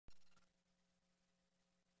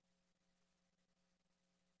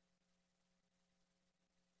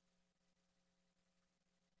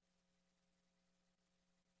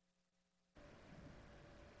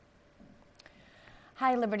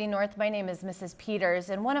Hi, Liberty North. My name is Mrs. Peters,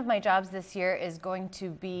 and one of my jobs this year is going to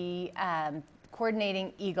be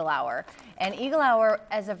coordinating Eagle Hour. And Eagle Hour,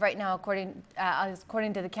 as of right now, according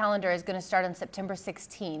to the calendar, is going to start on September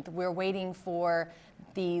 16th. We're waiting for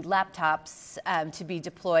the laptops to be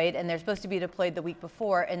deployed, and they're supposed to be deployed the week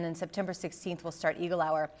before, and then September 16th we'll start Eagle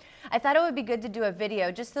Hour. I thought it would be good to do a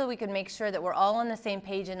video just so we can make sure that we're all on the same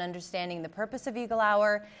page in understanding the purpose of Eagle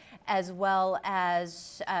Hour, as well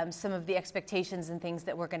as some of the expectations and things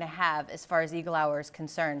that we're going to have as far as Eagle Hour is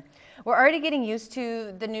concerned. We're already getting used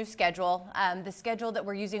to the new schedule. The schedule that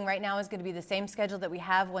we're using right now is going to be the same schedule that we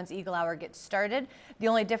have once Eagle Hour gets started. The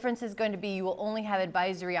only difference is going to be you will only have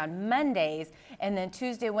advisory on Mondays, and then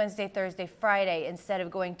Tuesday, Wednesday, Thursday, Friday, instead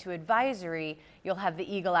of going to advisory, you'll have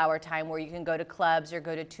the Eagle Hour time where you can go to clubs or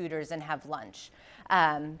go to tutors and have lunch.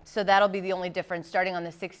 So that'll be the only difference. Starting on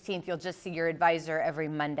the 16th, you'll just see your advisor every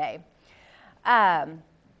Monday. The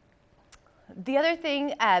other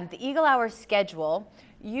thing, the Eagle Hour schedule,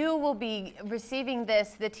 you will be receiving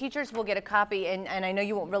this. The teachers will get a copy, and I know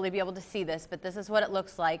you won't really be able to see this, but this is what it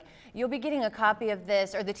looks like. You'll be getting a copy of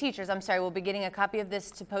this, or the teachers, I'm sorry, will be getting a copy of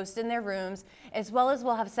this to post in their rooms, as well as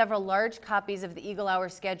we'll have several large copies of the Eagle Hour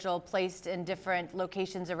schedule placed in different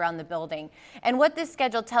locations around the building. And what this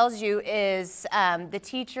schedule tells you is the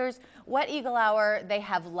teachers, what Eagle Hour they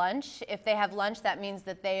have lunch. If they have lunch, that means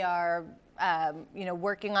that they are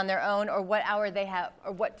working on their own, or what hour they have,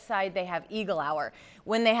 or what side they have Eagle Hour.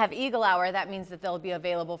 When they have Eagle Hour, that means that they'll be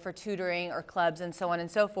available for tutoring or clubs and so on and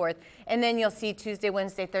so forth. And then you'll see Tuesday,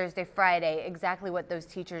 Wednesday, Thursday, Friday, exactly what those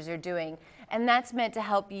teachers are doing. And that's meant to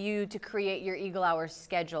help you to create your Eagle Hour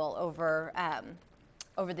schedule over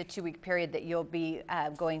the 2-week period that you'll be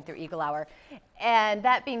going through Eagle Hour. And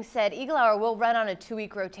that being said, Eagle Hour will run on a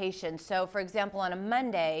 2-week rotation. So for example, on a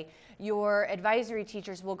Monday, your advisory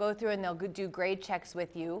teachers will go through and they'll do grade checks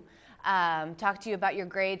with you, talk to you about your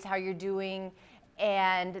grades, how you're doing,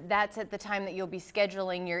 and that's at the time that you'll be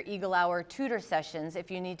scheduling your Eagle Hour tutor sessions,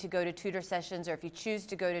 if you need to go to tutor sessions or if you choose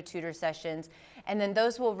to go to tutor sessions. And then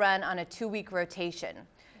those will run on a 2-week rotation.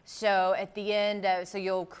 So at the end, so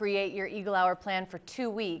you'll create your Eagle Hour plan for 2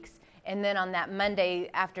 weeks, and then on that Monday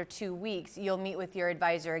after 2 weeks, you'll meet with your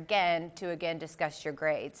advisor again to discuss your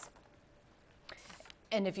grades.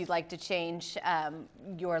 And if you'd like to change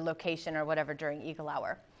your location or whatever during Eagle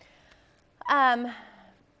Hour.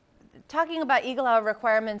 Talking about Eagle Hour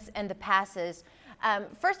requirements and the passes,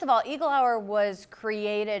 first of all, Eagle Hour was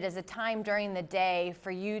created as a time during the day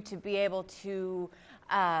for you to be able to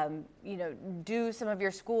do some of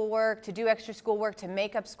your schoolwork, to do extra schoolwork, to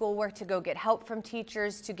make up schoolwork, to go get help from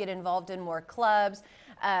teachers, to get involved in more clubs.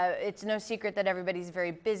 It's no secret that everybody's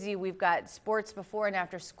very busy. We've got sports before and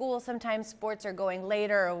after school. Sometimes sports are going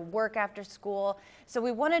later, or work after school. So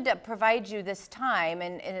we wanted to provide you this time,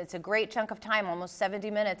 and it's a great chunk of time, almost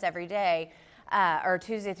 70 minutes every day, or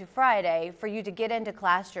Tuesday through Friday, for you to get into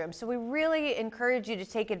classrooms. So we really encourage you to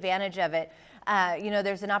take advantage of it.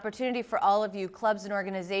 There's an opportunity for all of you. Clubs and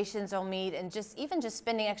organizations will meet, and even just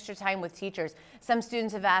spending extra time with teachers. Some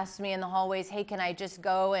students have asked me in the hallways, hey, can I just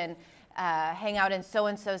go and hang out in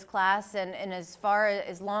so-and-so's class? And as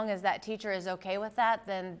long as that teacher is okay with that,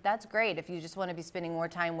 then that's great if you just want to be spending more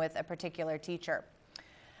time with a particular teacher.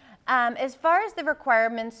 As far as the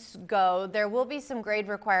requirements go, there will be some grade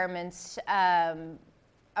requirements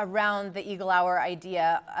around the Eagle Hour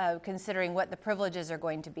idea, considering what the privileges are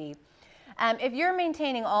going to be. If you're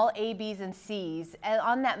maintaining all A, B's, and C's,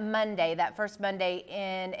 on that Monday, that first Monday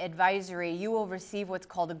in advisory, you will receive what's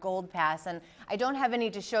called a gold pass. And I don't have any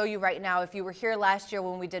to show you right now. If you were here last year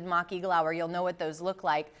when we did mock Eagle Hour, you'll know what those look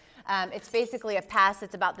like. It's basically a pass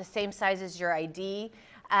that's about the same size as your ID.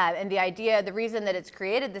 And the reason that it's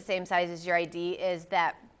created the same size as your ID is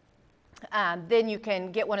that then you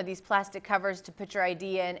can get one of these plastic covers to put your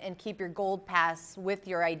ID in and keep your gold pass with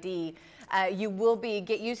your ID. You will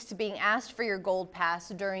get used to being asked for your gold pass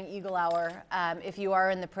during Eagle Hour if you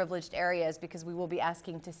are in the privileged areas, because we will be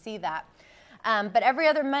asking to see that. But every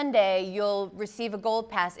other Monday, you'll receive a gold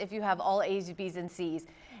pass if you have all A's, B's, and C's.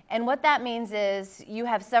 And what that means is you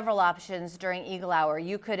have several options during Eagle Hour.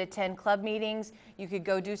 You could attend club meetings. You could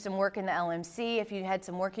go do some work in the LMC if you had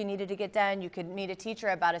some work you needed to get done. You could meet a teacher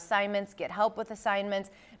about assignments, get help with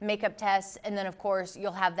assignments, make up tests, and then of course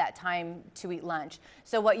you'll have that time to eat lunch.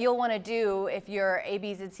 So what you'll want to do if you're A,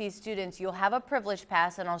 B's, and C's students, you'll have a privilege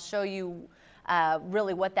pass, and I'll show you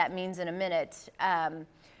really what that means in a minute.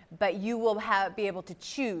 But you will be able to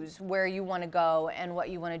choose where you want to go and what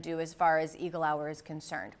you want to do as far as Eagle Hour is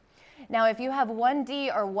concerned. Now, if you have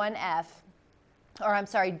 1D or 1F, or I'm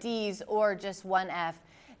sorry, D's or just 1F,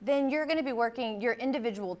 then you're going to be working, your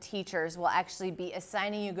individual teachers will actually be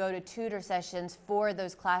assigning you go to tutor sessions for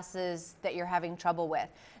those classes that you're having trouble with.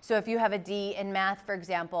 So if you have a D in math, for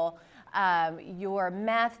example, your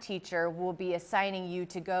math teacher will be assigning you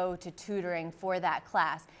to go to tutoring for that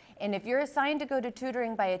class. And if you're assigned to go to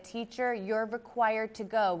tutoring by a teacher, you're required to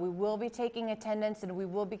go. We will be taking attendance and we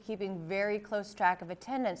will be keeping very close track of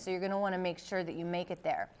attendance, so you're going to want to make sure that you make it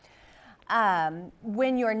there.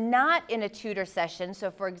 When you're not in a tutor session,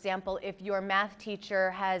 so for example, if your math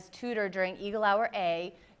teacher has tutor during Eagle Hour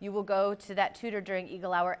A, you will go to that tutor during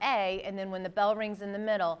Eagle Hour A, and then when the bell rings in the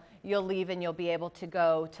middle, you'll leave and you'll be able to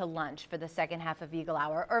go to lunch for the second half of Eagle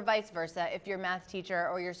Hour, or vice versa. If your math teacher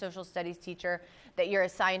or your social studies teacher that you're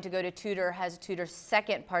assigned to go to tutor has tutor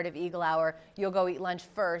second part of Eagle Hour, you'll go eat lunch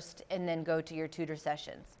first and then go to your tutor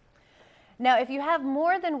sessions. Now, if you have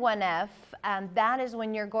more than one F, that is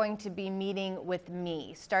when you're going to be meeting with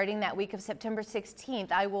me. Starting that week of September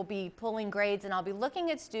 16th, I will be pulling grades and I'll be looking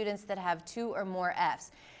at students that have 2 or more Fs.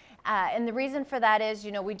 And the reason for that is,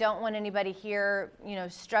 we don't want anybody here,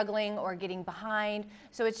 struggling or getting behind.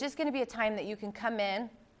 So it's just going to be a time that you can come in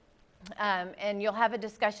and you'll have a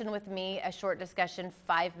discussion with me, a short discussion,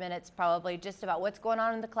 5 minutes probably, just about what's going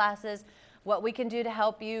on in the classes, what we can do to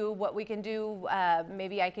help you, what we can do,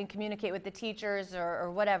 maybe I can communicate with the teachers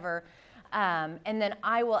or whatever. And then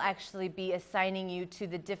I will actually be assigning you to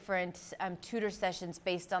the different tutor sessions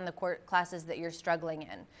based on the classes that you're struggling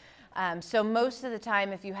in. So most of the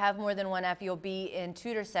time, if you have more than one F, you'll be in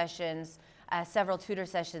tutor sessions, several tutor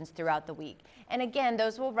sessions throughout the week. And again,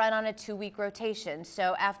 those will run on a 2-week rotation.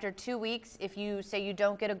 So after 2 weeks, if you say you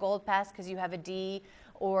don't get a gold pass because you have a D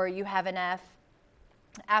or you have an F,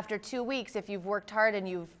 after 2 weeks, if you've worked hard and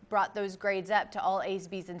you've brought those grades up to all A's,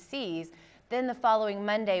 B's, and C's, then the following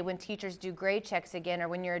Monday when teachers do grade checks again or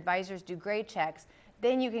when your advisors do grade checks,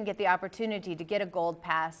 then you can get the opportunity to get a gold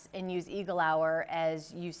pass and use Eagle Hour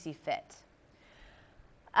as you see fit.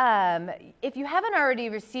 If you haven't already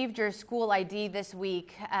received your school ID this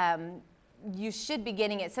week, you should be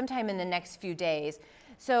getting it sometime in the next few days.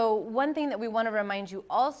 So one thing that we want to remind you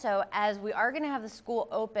also, as we are going to have the school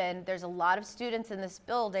open, there's a lot of students in this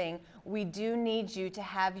building, we do need you to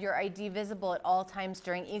have your ID visible at all times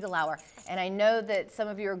during Eagle Hour. And I know that some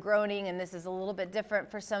of you are groaning, and this is a little bit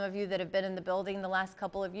different for some of you that have been in the building the last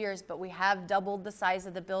couple of years, but we have doubled the size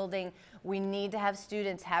of the building. We need to have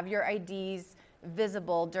students have your IDs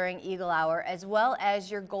visible during Eagle Hour, as well as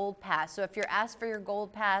your gold pass. So if you're asked for your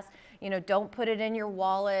gold pass, don't put it in your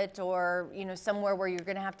wallet or, somewhere where you're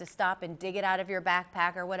going to have to stop and dig it out of your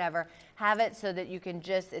backpack or whatever. Have it so that you can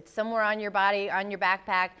it's somewhere on your body, on your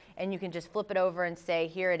backpack, and you can just flip it over and say,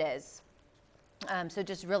 here it is. So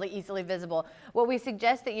just really easily visible. What we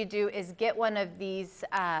suggest that you do is get one of these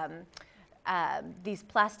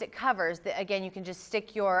plastic covers that, again, you can just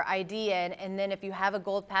stick your ID in, and then if you have a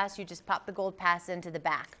gold pass, you just pop the gold pass into the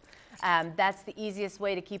back. That's the easiest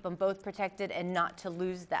way to keep them both protected and not to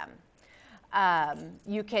lose them.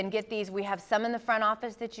 You can get these. We have some in the front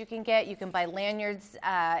office that you can get. You can buy lanyards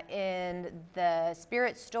in the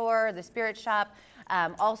Spirit store, the Spirit shop.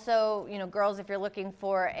 Also, girls, if you're looking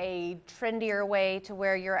for a trendier way to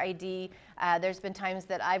wear your ID, there's been times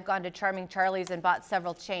that I've gone to Charming Charlie's and bought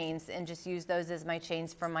several chains and just used those as my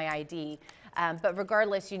chains for my ID. But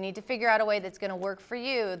regardless, you need to figure out a way that's going to work for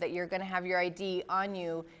you, that you're going to have your ID on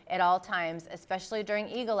you at all times, especially during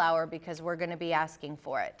Eagle Hour, because we're going to be asking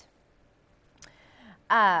for it.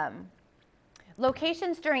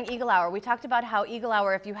 Locations during Eagle Hour. We talked about how Eagle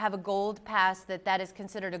Hour, if you have a gold pass, that is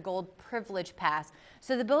considered a gold privilege pass.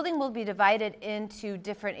 So the building will be divided into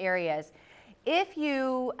different areas. If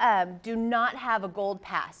you do not have a gold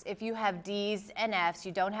pass, if you have D's and F's,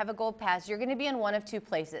 you don't have a gold pass, you're going to be in one of two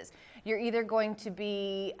places. You're either going to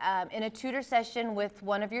be in a tutor session with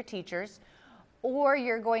one of your teachers, or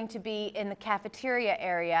you're going to be in the cafeteria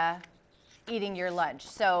area eating your lunch.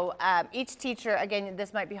 So each teacher, again,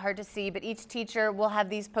 this might be hard to see, but each teacher will have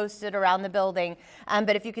these posted around the building.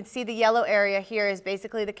 But if you can see, the yellow area here is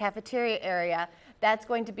basically the cafeteria area. That's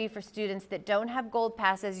going to be for students that don't have gold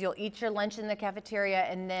passes. You'll eat your lunch in the cafeteria,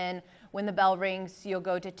 and then when the bell rings, you'll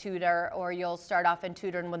go to tutor, or you'll start off in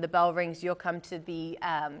tutor, and when the bell rings, you'll come to the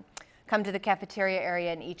cafeteria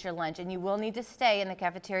area and eat your lunch. And you will need to stay in the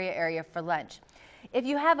cafeteria area for lunch. If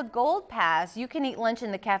you have a gold pass, you can eat lunch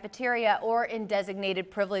in the cafeteria or in designated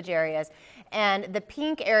privilege areas. And the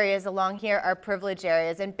pink areas along here are privilege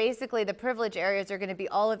areas. And basically the privilege areas are going to be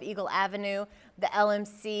all of Eagle Avenue, the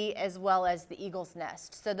LMC, as well as the Eagle's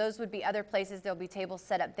Nest. So those would be other places. There'll be tables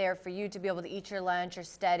set up there for you to be able to eat your lunch or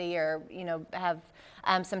study or, have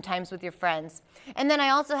some times with your friends. And then I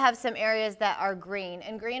also have some areas that are green,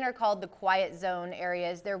 and green are called the quiet zone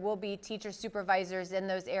areas. There will be teacher supervisors in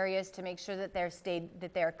those areas to make sure that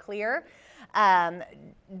they're clear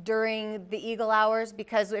during the Eagle hours,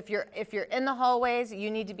 because if you're in the hallways, you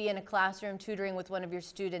need to be in a classroom tutoring with one of your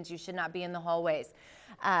students. You should not be in the hallways.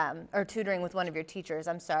 Or tutoring with one of your teachers,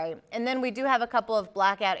 I'm sorry. And then we do have a couple of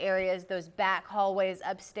blackout areas, those back hallways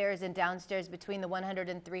upstairs and downstairs between the 100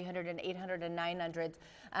 and 300 and 800 and 900s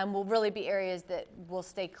will really be areas that we'll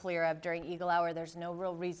stay clear of during Eagle Hour. There's no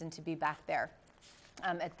real reason to be back there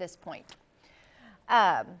at this point.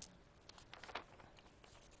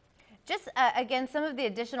 Again, some of the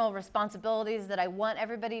additional responsibilities that I want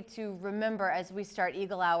everybody to remember as we start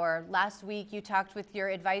Eagle Hour. Last week, you talked with your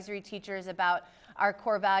advisory teachers about our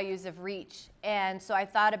core values of REACH. And so I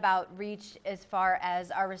thought about REACH as far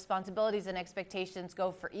as our responsibilities and expectations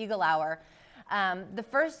go for Eagle Hour.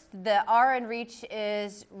 The R in REACH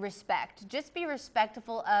is respect. Just be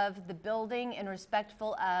respectful of the building and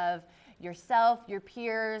respectful of yourself, your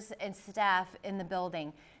peers, and staff in the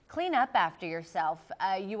building. Clean up after yourself.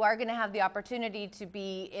 You are going to have the opportunity to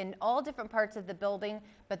be in all different parts of the building,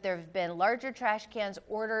 but there have been larger trash cans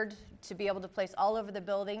ordered to be able to place all over the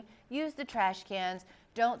building. Use the trash cans.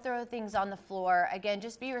 Don't throw things on the floor. Again,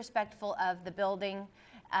 just be respectful of the building.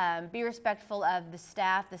 Be respectful of the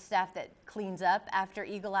staff that cleans up after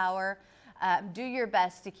Eagle Hour. Do your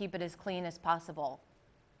best to keep it as clean as possible.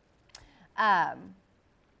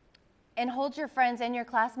 And hold your friends and your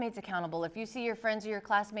classmates accountable. If you see your friends or your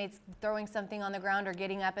classmates throwing something on the ground or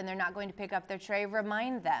getting up and they're not going to pick up their tray,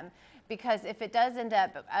 remind them. Because if it does end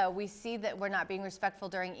up, we see that we're not being respectful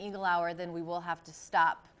during Eagle Hour, then we will have to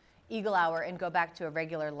stop Eagle Hour and go back to a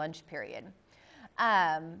regular lunch period.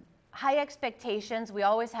 High expectations. We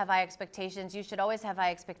always have high expectations. You should always have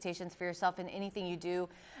high expectations for yourself in anything you do.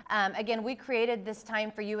 Again, we created this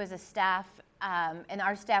time for you as a staff. And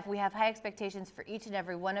our staff, we have high expectations for each and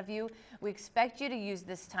every one of you. We expect you to use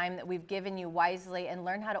this time that we've given you wisely and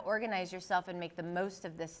learn how to organize yourself and make the most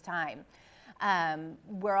of this time.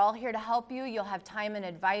 We're all here to help you. You'll have time and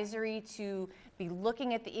advisory to be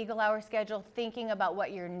looking at the Eagle Hour schedule, thinking about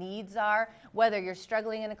what your needs are, whether you're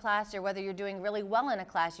struggling in a class or whether you're doing really well in a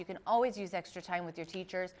class. You can always use extra time with your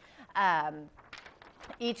teachers.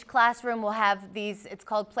 Each classroom will have these, it's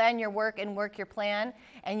called Plan Your Work and Work Your Plan,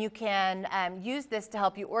 and you can use this to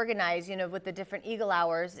help you organize, with the different Eagle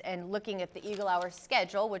Hours and looking at the Eagle Hour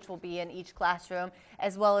schedule, which will be in each classroom,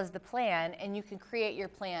 as well as the plan, and you can create your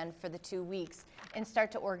plan for the 2 weeks and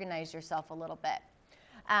start to organize yourself a little bit.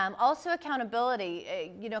 Also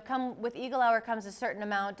accountability, come with Eagle Hour comes a certain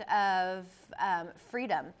amount of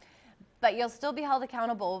freedom. But you'll still be held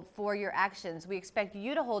accountable for your actions. We expect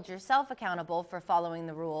you to hold yourself accountable for following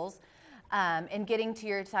the rules and getting to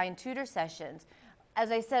your assigned tutor sessions.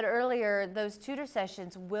 As I said earlier, those tutor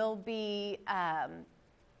sessions will be assigned.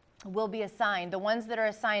 The ones that are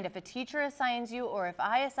assigned, if a teacher assigns you or if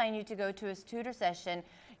I assign you to go to a tutor session,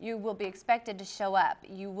 you will be expected to show up.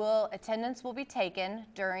 Attendance will be taken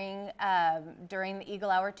during the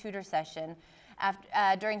Eagle Hour tutor session.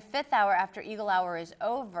 During 5th hour, after Eagle Hour is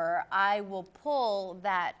over, I will pull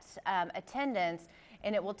that attendance,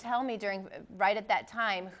 and it will tell me right at that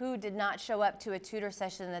time who did not show up to a tutor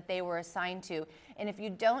session that they were assigned to. And if you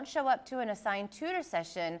don't show up to an assigned tutor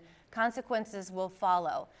session, consequences will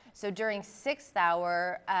follow. So during 6th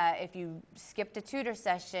hour, if you skipped a tutor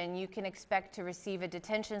session, you can expect to receive a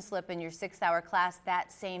detention slip in your 6th hour class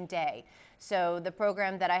that same day. So the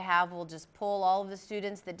program that I have will just pull all of the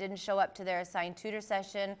students that didn't show up to their assigned tutor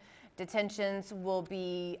session. Detentions will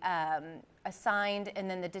be assigned, and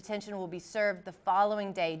then the detention will be served the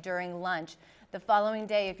following day during lunch. The following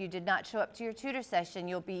day, if you did not show up to your tutor session,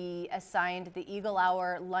 you'll be assigned the Eagle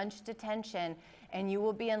Hour lunch detention, and you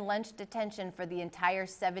will be in lunch detention for the entire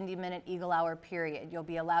 70-minute Eagle Hour period. You'll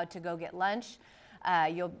be allowed to go get lunch.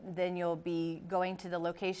 You'll be going to the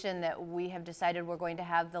location that we have decided we're going to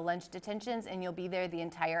have the lunch detentions, and you'll be there the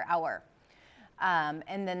entire hour.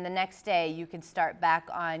 And then the next day, you can start back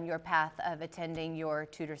on your path of attending your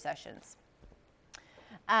tutor sessions.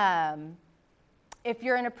 If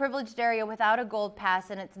you're in a privileged area without a gold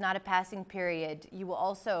pass and it's not a passing period, you will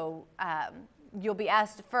also you'll be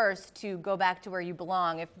asked first to go back to where you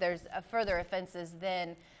belong. If there's further offenses,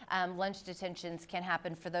 then lunch detentions can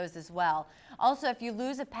happen for those as well. Also, if you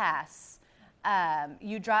lose a pass,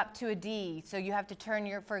 you drop to a D, so you have to turn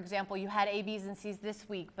for example, you had A, B's, and C's this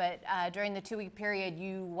week, but during the 2-week period,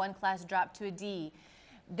 one class dropped to a D.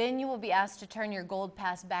 Then you will be asked to turn your gold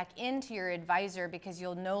pass back into your advisor because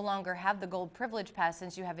you'll no longer have the gold privilege pass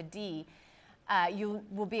since you have a D. You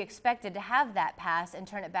will be expected to have that pass and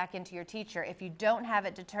turn it back into your teacher. If you don't have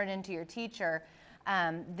it to turn into your teacher,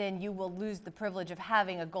 then you will lose the privilege of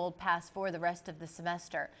having a gold pass for the rest of the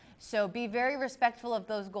semester. So be very respectful of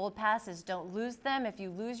those gold passes. Don't lose them. If you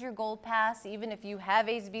lose your gold pass, even if you have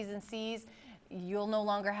A's, B's, and C's, you'll no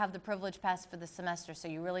longer have the privilege pass for the semester. So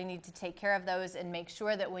you really need to take care of those and make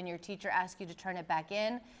sure that when your teacher asks you to turn it back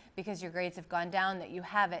in, because your grades have gone down, that you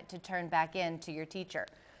have it to turn back in to your teacher.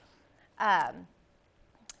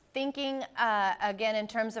 Thinking again in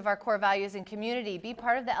terms of our core values and community, be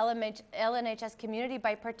part of the LNHS community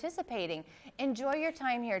by participating. Enjoy your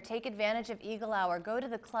time here. Take advantage of Eagle Hour. Go to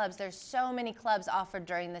the clubs. There's so many clubs offered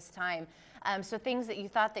during this time. So things that you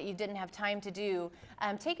thought that you didn't have time to do,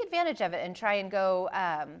 take advantage of it and try and go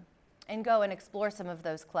and explore some of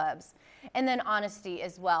those clubs. And then honesty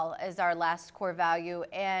as well as our last core value.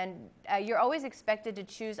 And you're always expected to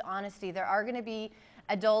choose honesty. There are going to be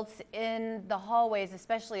adults in the hallways,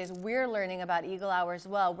 especially as we're learning about Eagle Hour as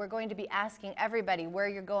well. We're going to be asking everybody where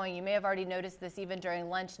you're going. You may have already noticed this even during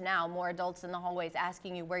lunch now, more adults in the hallways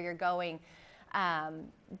asking you where you're going.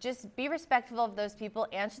 Just be respectful of those people.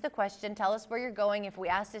 Answer the question. Tell us where you're going. If we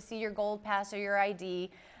ask to see your gold pass or your ID,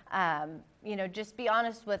 you know, just be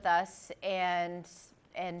honest with us and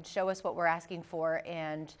show us what we're asking for.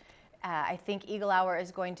 And I think Eagle Hour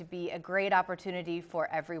is going to be a great opportunity for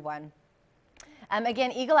everyone.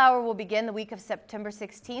 Again, Eagle Hour will begin the week of September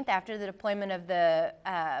 16th after the deployment of the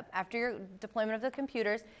after your deployment of the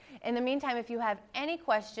computers. In the meantime, if you have any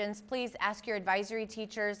questions, please ask your advisory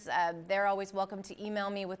teachers. They're always welcome to email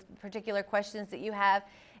me with particular questions that you have.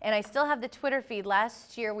 And I still have the Twitter feed.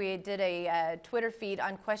 Last year we did a Twitter feed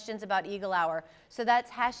on questions about Eagle Hour. So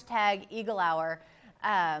that's hashtag Eagle Hour.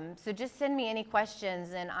 So just send me any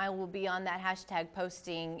questions and I will be on that hashtag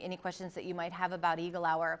posting any questions that you might have about Eagle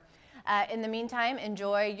Hour. In the meantime,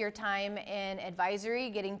 enjoy your time in advisory,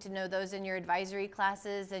 getting to know those in your advisory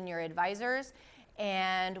classes and your advisors,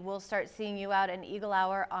 and we'll start seeing you out in Eagle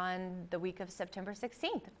Hour on the week of September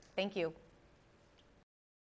 16th. Thank you.